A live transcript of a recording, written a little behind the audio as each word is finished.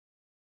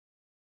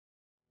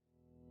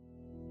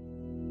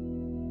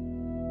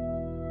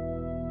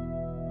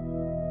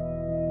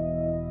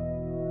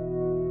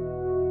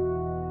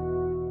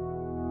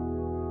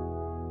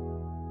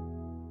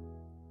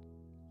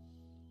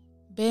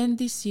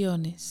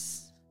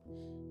Bendiciones.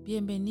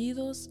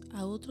 Bienvenidos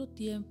a otro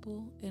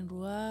tiempo en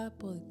Ruá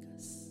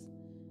Podcast,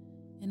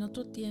 en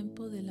otro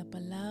tiempo de la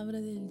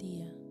palabra del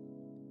día.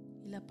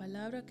 Y la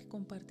palabra que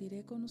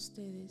compartiré con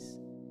ustedes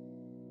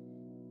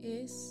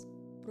es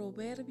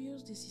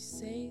Proverbios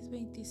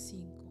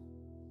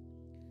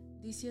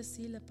 16:25. Dice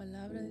así la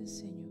palabra del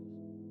Señor: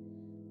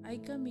 hay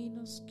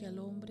caminos que al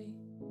hombre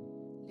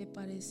le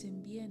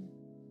parecen bien,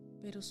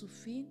 pero su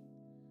fin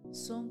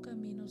son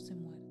caminos de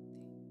muerte.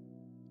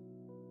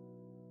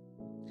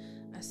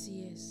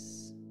 Así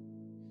es,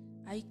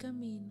 hay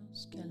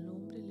caminos que al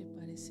hombre le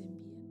parecen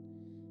bien,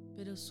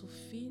 pero su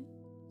fin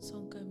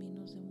son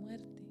caminos de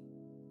muerte.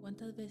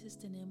 ¿Cuántas veces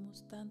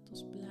tenemos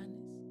tantos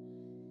planes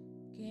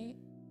que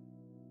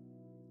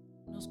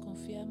nos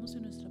confiamos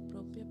en nuestra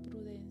propia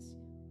prudencia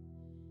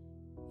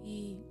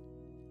y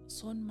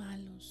son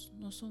malos,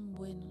 no son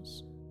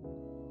buenos?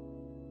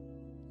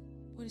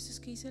 Por eso es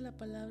que dice la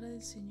palabra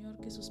del Señor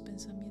que sus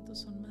pensamientos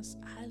son más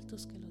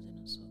altos que los de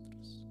nosotros.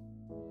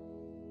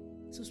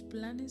 Sus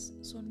planes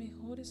son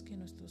mejores que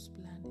nuestros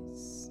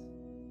planes.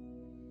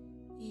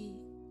 Y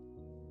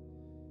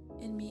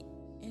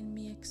en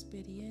mi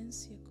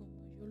experiencia,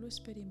 como yo lo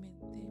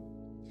experimenté,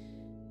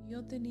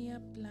 yo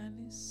tenía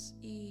planes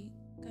y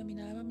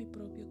caminaba mi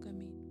propio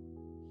camino,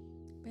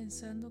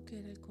 pensando que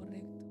era el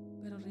correcto,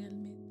 pero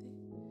realmente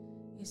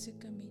ese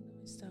camino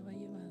me estaba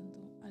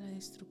llevando a la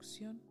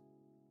destrucción.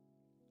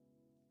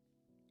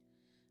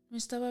 No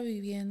estaba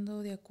viviendo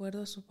de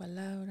acuerdo a su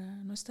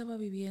palabra, no estaba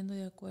viviendo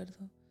de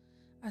acuerdo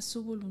a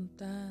su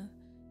voluntad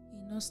y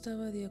no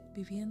estaba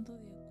viviendo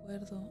de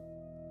acuerdo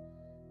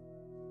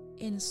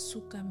en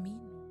su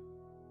camino.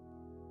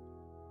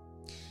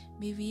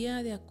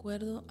 Vivía de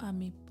acuerdo a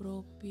mis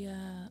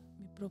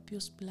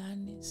propios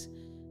planes,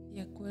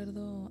 de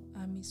acuerdo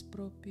a mis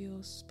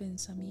propios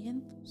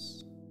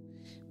pensamientos.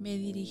 Me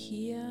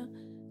dirigía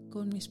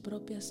con mis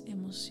propias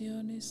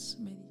emociones,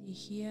 me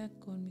dirigía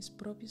con mis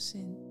propios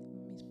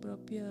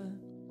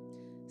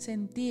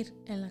sentir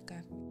en la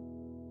carne.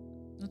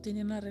 No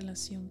tenía una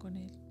relación con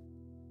Él.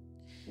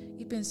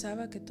 Y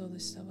pensaba que todo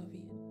estaba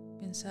bien.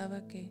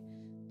 Pensaba que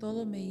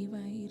todo me iba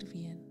a ir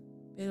bien.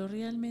 Pero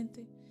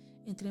realmente,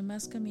 entre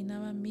más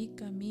caminaba mi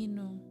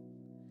camino,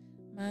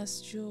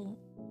 más yo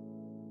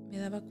me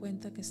daba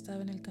cuenta que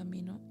estaba en el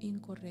camino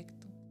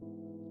incorrecto.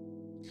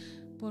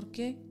 ¿Por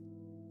qué?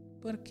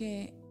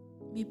 Porque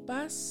mi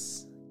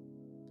paz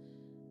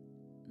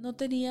no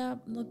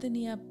tenía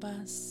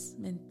paz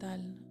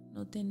mental,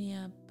 no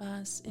tenía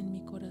paz en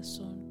mi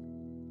corazón.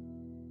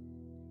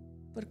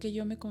 Porque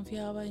yo me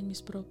confiaba en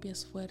mis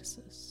propias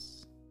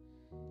fuerzas,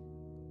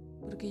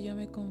 porque yo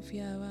me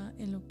confiaba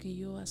en lo que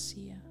yo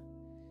hacía,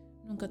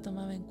 nunca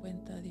tomaba en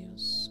cuenta a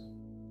Dios.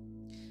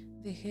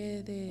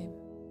 Dejé de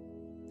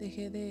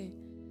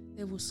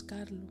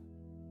buscarlo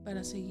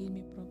para seguir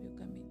mi propio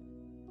camino.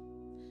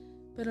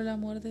 Pero el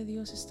amor de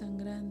Dios es tan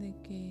grande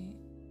que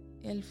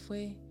Él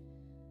fue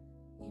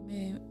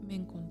y me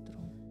encontró,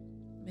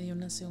 me dio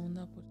una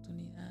segunda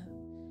oportunidad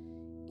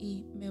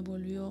y me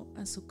volvió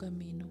a su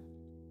camino.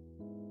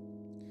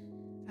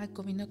 Al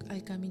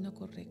camino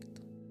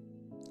correcto,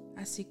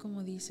 así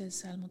como dice el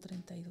Salmo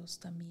 32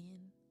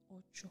 también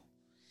 8,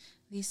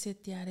 dice: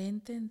 te haré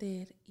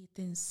entender y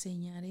te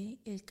enseñaré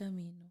el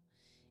camino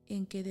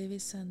en que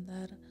debes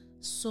andar,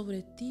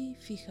 sobre ti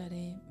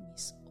fijaré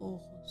mis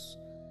ojos.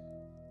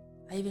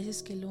 Hay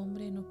veces que el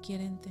hombre no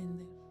quiere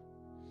entender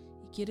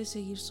y quiere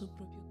seguir su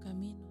propio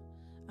camino,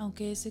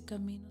 aunque ese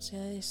camino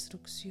sea de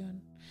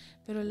destrucción.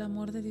 Pero el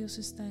amor de Dios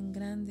es tan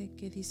grande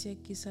que dice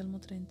aquí Salmo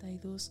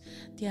 32,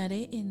 te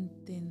haré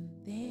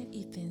entender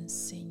y te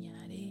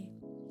enseñaré.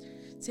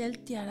 O sea, Él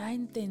te hará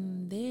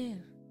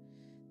entender,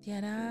 te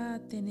hará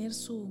tener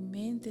su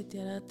mente, te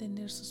hará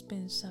tener sus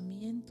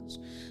pensamientos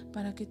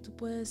para que tú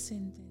puedas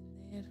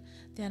entender,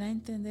 te hará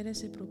entender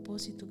ese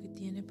propósito que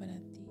tiene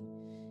para ti.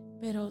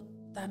 Pero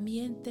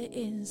también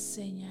te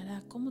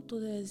enseñará cómo tú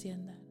debes de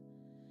andar,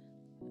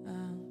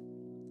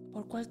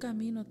 por cuál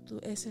camino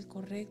es el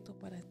correcto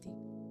para ti.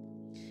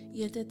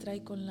 Y Él te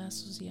trae con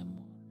lazos de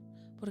amor,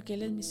 porque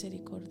Él es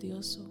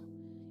misericordioso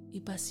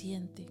y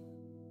paciente,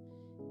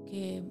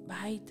 que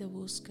va y te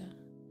busca,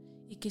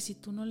 y que si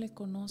tú no le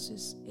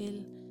conoces,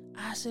 Él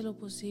hace lo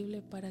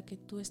posible para que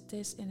tú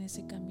estés en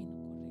ese camino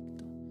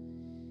correcto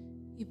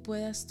y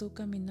puedas tú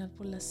caminar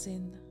por la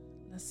senda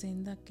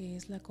que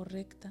es la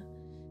correcta.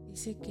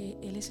 Dice que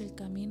Él es el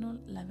camino,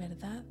 la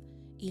verdad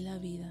y la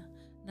vida.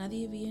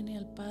 Nadie viene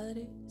al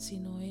Padre si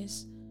no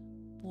es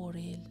por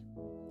Él,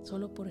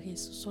 solo por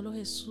Jesús. Solo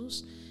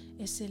Jesús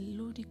es el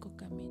único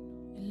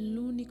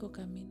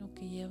camino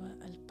que lleva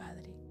al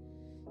Padre.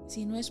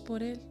 Si no es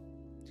por Él,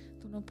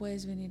 tú no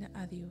puedes venir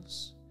a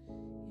Dios.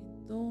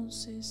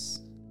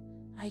 Entonces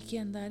hay que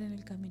andar en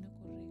el camino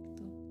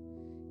correcto,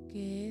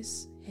 que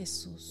es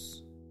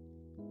Jesús.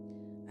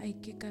 Hay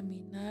que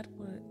caminar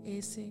por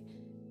ese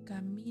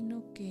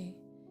camino que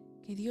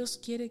Dios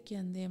quiere que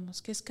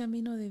andemos, que es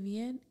camino de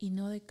bien y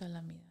no de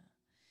calamidad,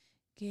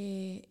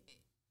 que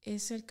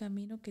es el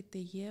camino que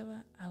te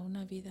lleva a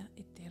una vida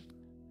eterna.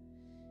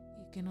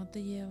 Y que no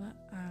te lleva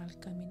al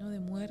camino de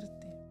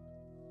muerte.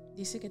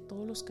 Dice que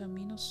todos los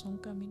caminos son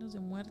caminos de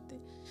muerte,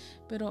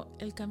 pero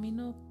el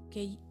camino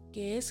que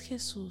es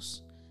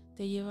Jesús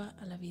te lleva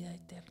a la vida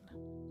eterna.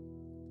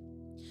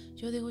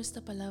 Yo dejo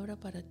esta palabra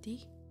para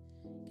ti,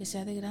 que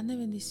sea de grande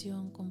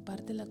bendición.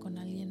 Compártela con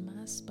alguien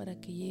más para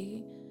que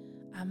llegue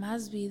a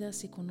más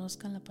vidas y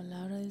conozcan la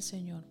palabra del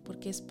Señor,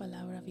 porque es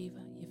palabra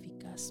viva y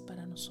eficaz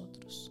para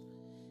nosotros.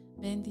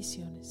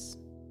 Bendiciones.